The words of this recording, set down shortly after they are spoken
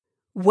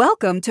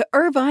Welcome to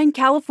Irvine,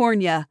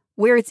 California,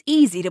 where it's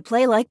easy to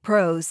play like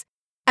pros.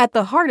 At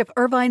the heart of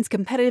Irvine's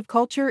competitive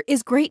culture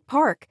is Great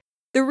Park,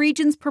 the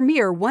region's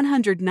premier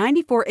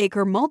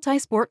 194-acre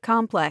multi-sport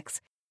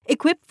complex,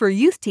 equipped for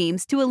youth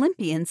teams to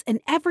Olympians and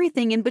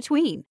everything in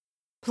between.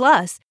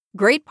 Plus,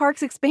 Great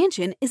Park's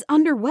expansion is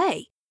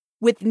underway.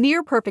 With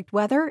near-perfect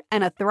weather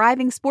and a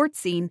thriving sports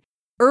scene,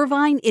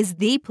 Irvine is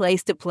the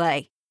place to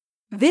play.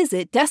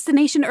 Visit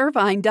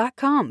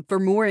DestinationIrvine.com for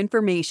more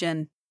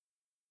information.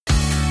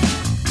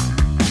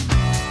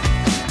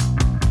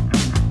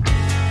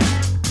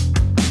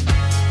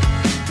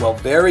 Well,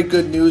 very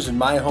good news in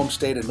my home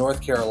state of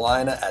North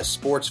Carolina, as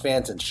sports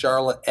fans in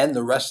Charlotte and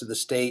the rest of the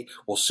state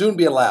will soon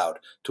be allowed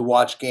to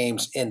watch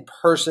games in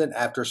person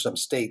after some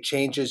state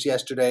changes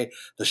yesterday.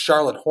 The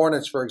Charlotte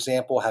Hornets, for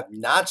example, have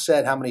not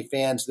said how many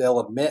fans they'll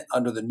admit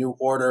under the new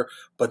order,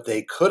 but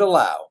they could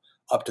allow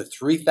up to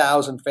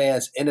 3,000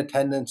 fans in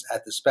attendance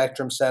at the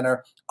Spectrum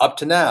Center. Up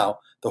to now,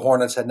 the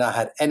Hornets had not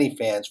had any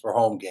fans for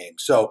home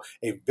games. So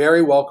a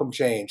very welcome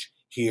change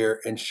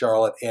here in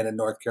Charlotte and in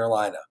North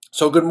Carolina.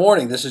 So good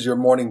morning. This is your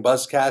morning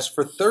buzzcast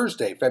for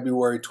Thursday,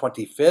 February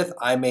 25th.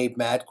 I'm Abe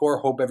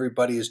Madcore. Hope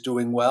everybody is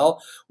doing well.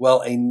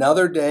 Well,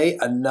 another day,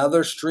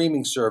 another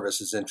streaming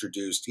service is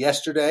introduced.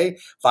 Yesterday,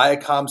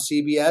 Viacom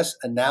CBS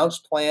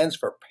announced plans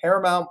for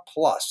Paramount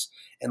Plus.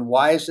 And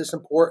why is this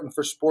important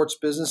for sports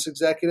business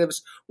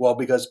executives? Well,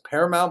 because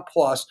Paramount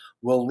Plus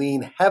will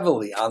lean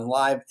heavily on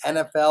live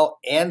NFL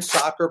and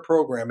soccer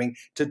programming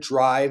to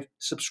drive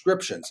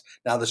subscriptions.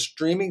 Now, the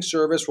streaming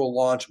service will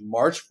launch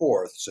March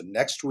 4th, so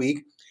next week.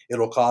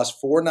 It'll cost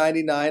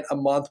 $4.99 a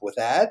month with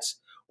ads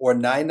or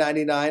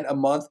 $9.99 a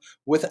month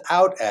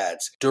without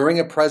ads. During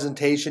a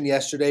presentation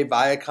yesterday,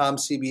 Viacom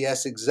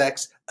CBS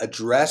execs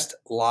addressed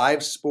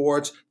live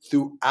sports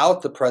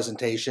throughout the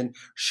presentation.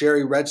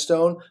 Sherry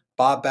Redstone,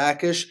 Bob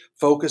Bakish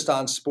focused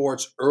on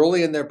sports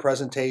early in their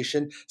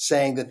presentation,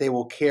 saying that they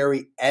will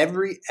carry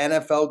every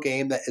NFL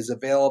game that is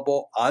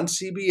available on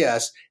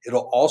CBS.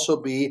 It'll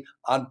also be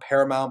on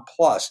Paramount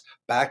Plus.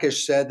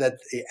 Bakish said that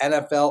the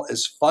NFL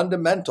is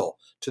fundamental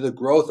to the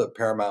growth of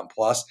Paramount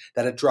Plus,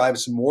 that it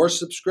drives more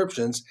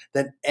subscriptions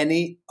than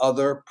any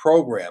other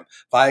program.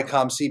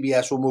 Viacom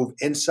CBS will move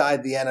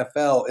Inside the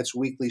NFL, its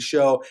weekly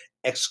show,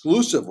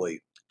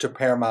 exclusively to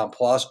Paramount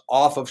Plus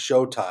off of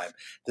Showtime.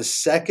 The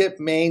second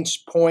main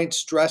point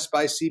stressed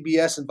by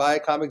CBS and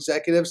Viacom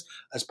executives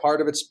as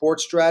part of its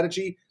sports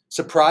strategy,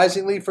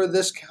 surprisingly for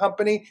this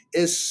company,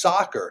 is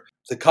soccer.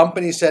 The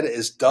company said it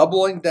is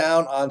doubling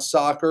down on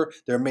soccer.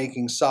 They're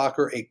making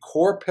soccer a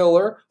core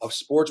pillar of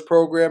sports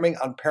programming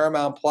on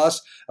Paramount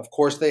Plus. Of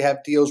course, they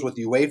have deals with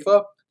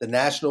UEFA, the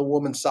National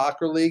Women's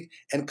Soccer League,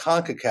 and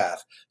CONCACAF.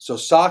 So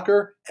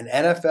soccer and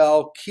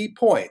NFL, key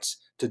points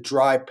to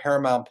drive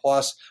Paramount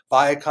Plus.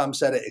 Viacom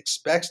said it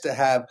expects to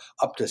have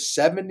up to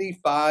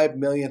 75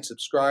 million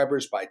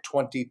subscribers by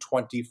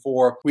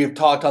 2024. We have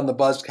talked on the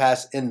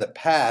Buzzcast in the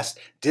past.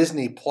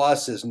 Disney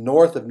Plus is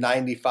north of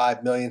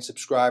 95 million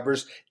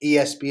subscribers.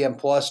 ESPN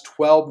Plus,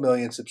 12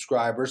 million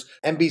subscribers.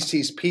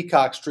 NBC's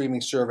Peacock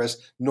streaming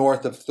service,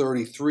 north of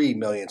 33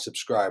 million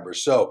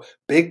subscribers. So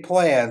big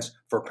plans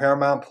for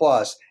Paramount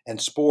Plus, and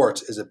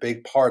sports is a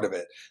big part of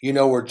it. You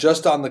know, we're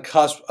just on the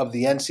cusp of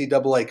the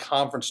NCAA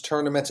conference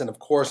tournaments, and of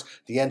course,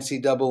 the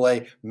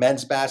NCAA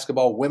men's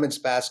basketball, women's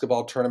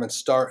basketball tournaments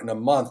start in a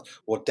month.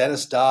 Well,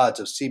 Dennis Dodds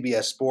of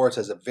CBS Sports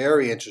has a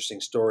very interesting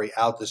story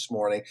out this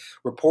morning,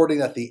 reporting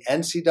that the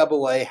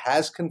NCAA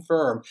has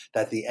confirmed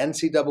that the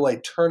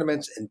NCAA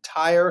tournament's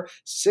entire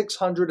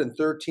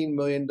 $613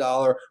 million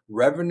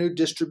revenue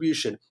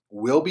distribution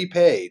will be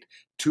paid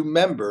to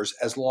members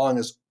as long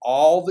as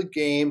all the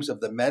games of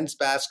the men's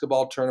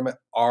basketball tournament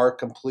are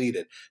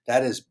completed.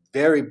 That is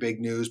very big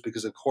news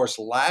because, of course,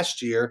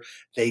 last year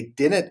they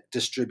didn't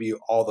distribute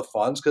all the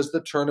funds because the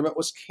tournament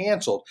was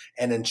canceled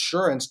and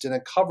insurance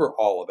didn't cover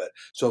all of it.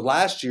 So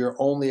last year,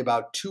 only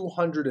about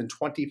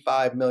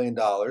 $225 million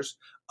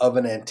of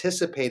an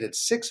anticipated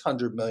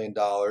 $600 million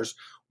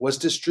was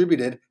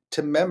distributed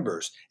to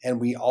members.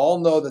 And we all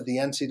know that the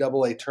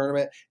NCAA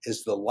tournament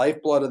is the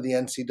lifeblood of the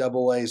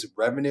NCAA's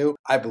revenue.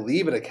 I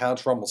believe it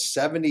accounts for almost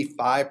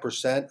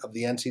 75% of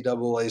the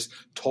NCAA's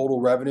total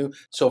revenue.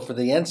 So for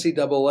the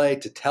NCAA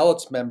to tell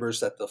its members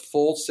that the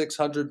full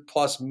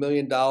 $600+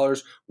 million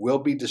will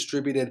be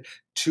distributed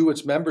to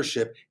its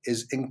membership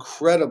is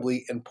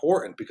incredibly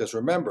important, because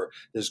remember,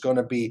 there's going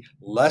to be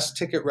less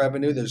ticket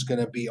revenue. There's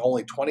going to be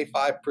only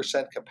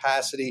 25%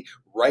 capacity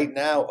right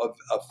now of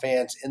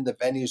fans in the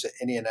venues at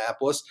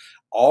Indianapolis.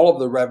 All of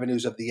the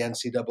revenues of the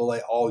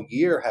NCAA all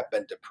year have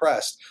been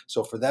depressed.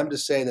 So for them to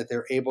say that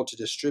they're able to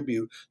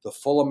distribute the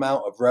full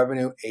amount of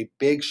revenue, a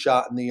big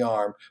shot in the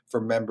arm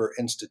for member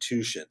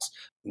institutions.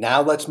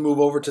 Now let's move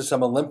over to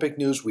some Olympic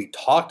news. We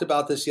talked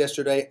about this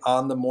yesterday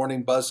on the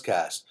Morning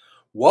Buzzcast.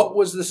 What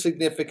was the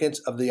significance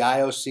of the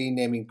IOC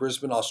naming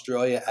Brisbane,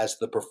 Australia as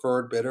the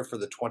preferred bidder for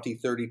the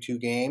 2032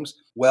 Games?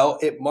 Well,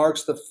 it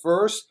marks the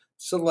first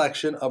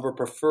selection of a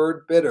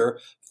preferred bidder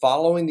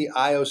following the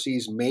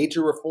IOC's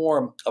major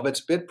reform of its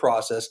bid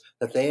process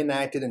that they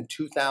enacted in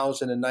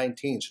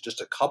 2019, so just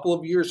a couple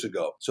of years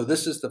ago. So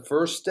this is the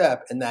first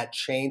step in that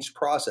change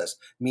process,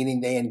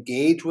 meaning they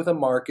engage with a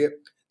market,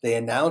 they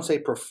announce a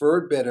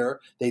preferred bidder,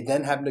 they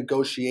then have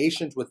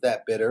negotiations with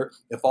that bidder.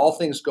 If all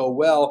things go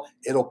well,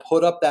 it'll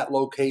put up that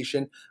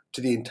location to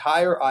the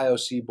entire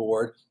IOC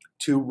board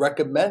to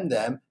recommend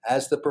them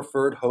as the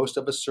preferred host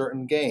of a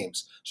certain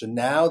games. So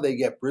now they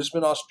get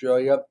Brisbane,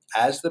 Australia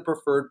as the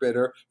preferred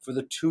bidder for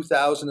the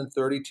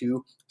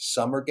 2032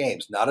 Summer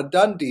Games. Not a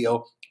done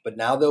deal, but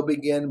now they'll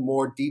begin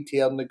more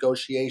detailed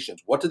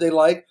negotiations. What do they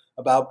like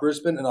about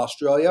Brisbane and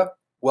Australia?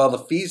 Well, the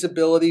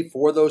feasibility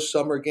for those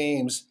Summer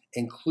Games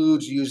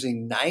includes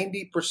using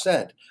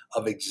 90%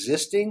 of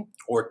existing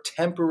or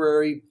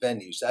temporary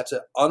venues. That's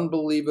an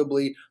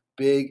unbelievably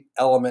big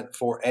element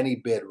for any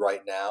bid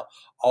right now.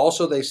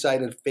 Also, they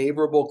cited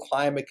favorable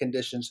climate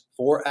conditions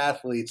for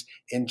athletes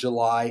in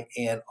July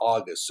and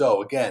August.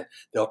 So again,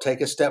 they'll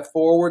take a step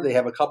forward. They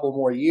have a couple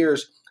more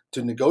years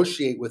to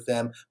negotiate with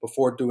them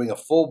before doing a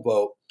full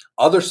vote.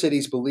 Other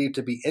cities believed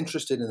to be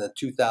interested in the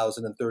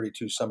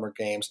 2032 Summer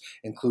Games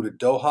included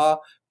Doha,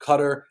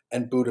 Qatar,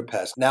 and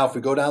Budapest. Now, if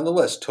we go down the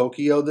list,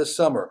 Tokyo this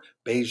summer,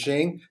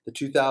 Beijing, the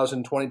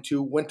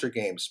 2022 Winter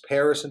Games,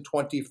 Paris in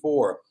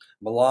 24,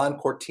 Milan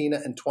Cortina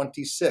in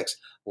 26,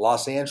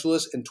 Los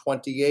Angeles in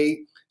 28,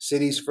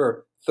 cities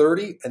for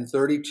 30 and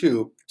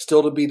 32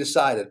 still to be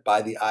decided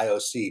by the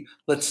IOC.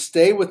 Let's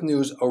stay with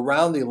news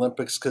around the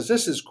Olympics because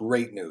this is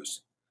great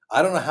news.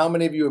 I don't know how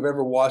many of you have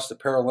ever watched the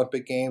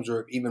Paralympic Games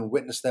or even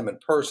witnessed them in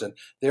person.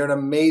 They're an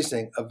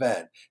amazing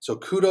event. So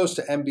kudos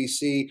to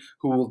NBC,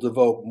 who will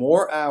devote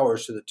more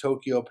hours to the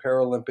Tokyo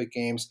Paralympic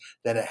Games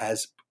than it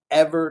has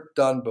ever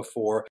done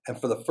before.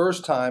 And for the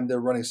first time, they're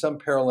running some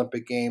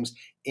Paralympic Games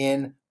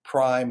in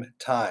prime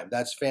time.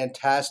 That's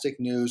fantastic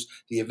news.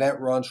 The event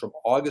runs from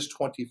August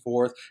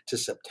 24th to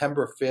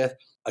September 5th.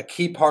 A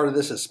key part of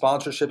this is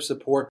sponsorship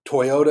support.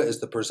 Toyota is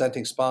the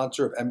presenting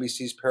sponsor of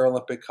NBC's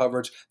Paralympic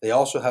coverage. They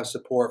also have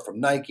support from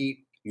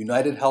Nike,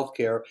 United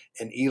Healthcare,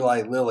 and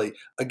Eli Lilly.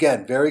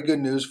 Again, very good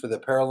news for the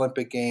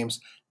Paralympic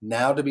Games,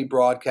 now to be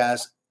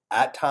broadcast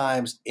at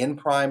times in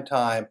prime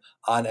time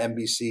on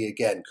NBC.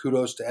 Again,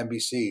 kudos to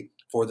NBC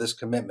for this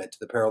commitment to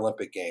the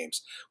Paralympic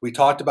Games. We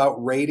talked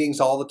about ratings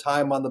all the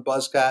time on the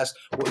Buzzcast.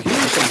 Well,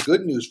 here's some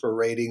good news for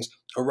ratings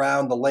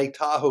around the Lake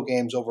Tahoe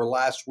games over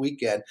last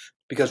weekend.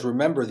 Because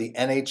remember, the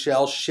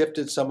NHL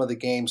shifted some of the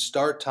game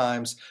start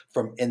times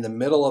from in the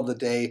middle of the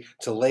day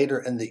to later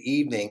in the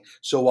evening.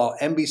 So while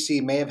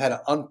NBC may have had an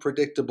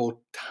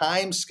unpredictable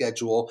time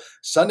schedule,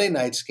 Sunday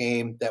night's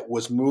game that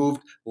was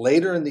moved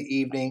later in the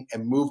evening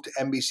and moved to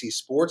NBC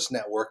Sports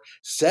Network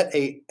set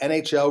a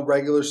NHL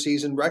regular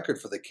season record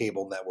for the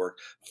cable network.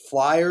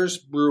 Flyers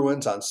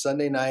Bruins on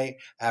Sunday night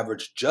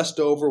averaged just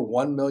over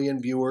 1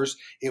 million viewers.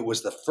 It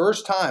was the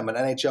first time an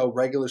NHL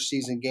regular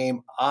season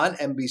game on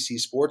NBC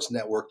Sports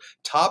Network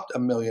topped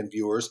 1 million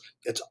viewers.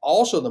 It's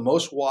also the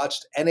most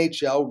watched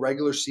NHL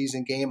regular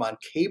season game on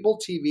cable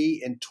TV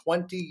in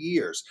 20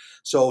 years.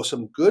 So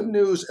some good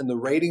news in the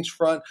ratings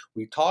front.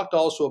 We talked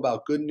also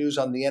about good news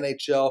on the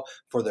NHL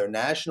for their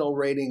national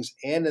ratings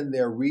and in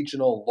their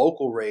regional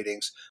local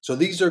ratings. So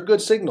these are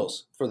good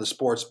signals for the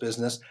sports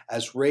business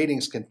as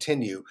ratings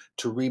continue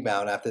to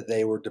rebound after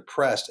they were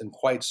depressed and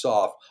quite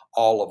soft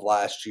all of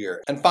last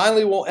year. And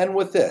finally, we'll end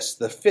with this.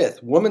 The 5th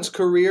Women's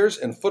Careers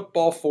in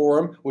Football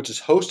Forum, which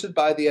is hosted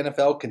by the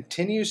NFL,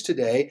 continues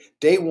today.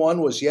 Day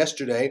 1 was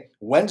yesterday.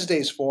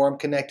 Wednesday's forum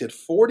connected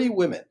 40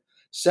 women,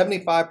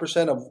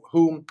 75% of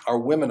whom are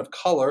women of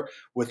color,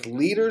 with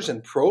leaders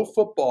in pro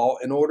football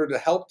in order to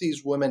help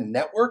these women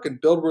network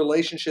and build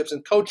relationships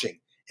in coaching,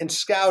 in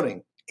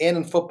scouting, and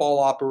in football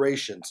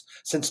operations.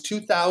 Since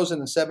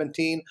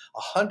 2017,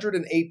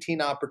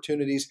 118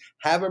 opportunities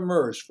have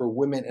emerged for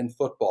women in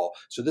football.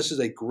 So this is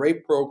a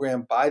great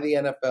program by the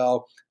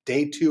NFL.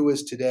 Day 2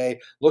 is today.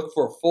 Look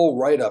for a full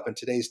write-up in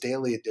today's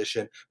daily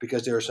edition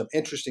because there are some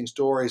interesting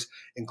stories,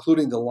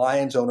 including the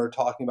Lions owner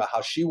talking about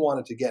how she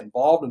wanted to get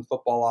involved in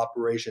football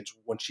operations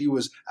when she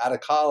was out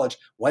of college,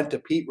 went to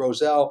Pete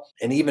Rozelle,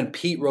 and even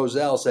Pete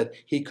Rozelle said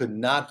he could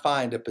not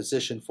find a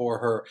position for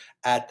her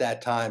at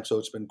that time. So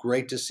it's been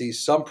great to see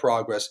some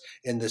progress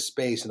in this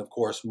space and, of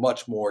course,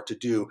 much more to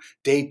do.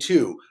 Day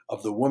 2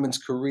 of the Women's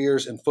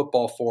Careers in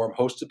Football Forum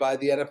hosted by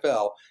the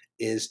NFL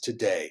is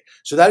today.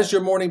 So that is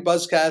your morning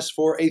Buzzcast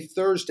for a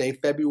Thursday,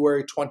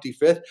 February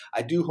 25th.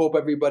 I do hope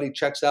everybody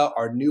checks out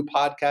our new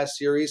podcast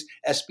series,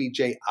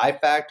 SBJ I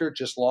Factor,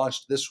 just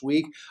launched this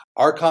week.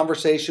 Our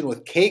conversation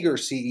with Kager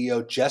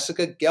CEO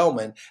Jessica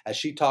Gelman as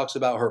she talks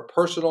about her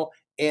personal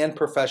and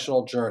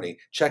professional journey.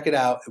 Check it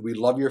out. We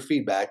love your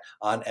feedback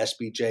on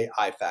SBJ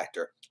I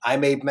Factor.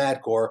 I'm Abe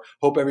Madkour.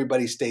 Hope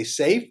everybody stays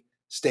safe,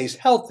 stays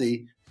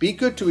healthy, be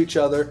good to each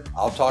other.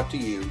 I'll talk to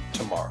you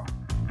tomorrow.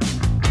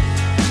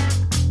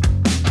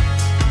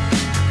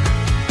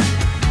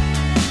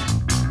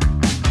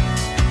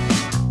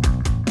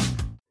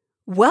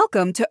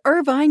 Welcome to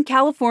Irvine,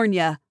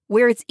 California,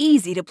 where it's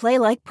easy to play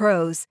like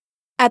pros.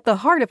 At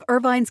the heart of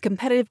Irvine's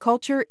competitive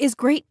culture is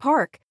Great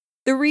Park,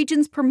 the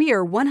region's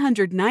premier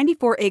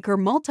 194-acre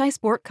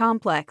multi-sport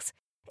complex,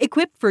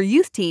 equipped for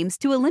youth teams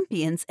to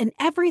Olympians and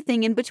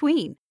everything in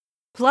between.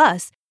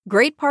 Plus,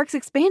 Great Park's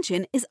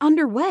expansion is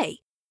underway.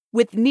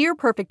 With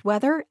near-perfect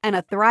weather and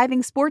a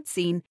thriving sports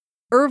scene,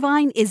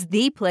 Irvine is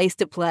the place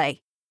to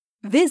play.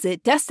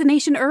 Visit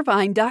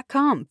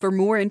DestinationIrvine.com for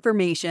more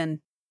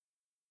information.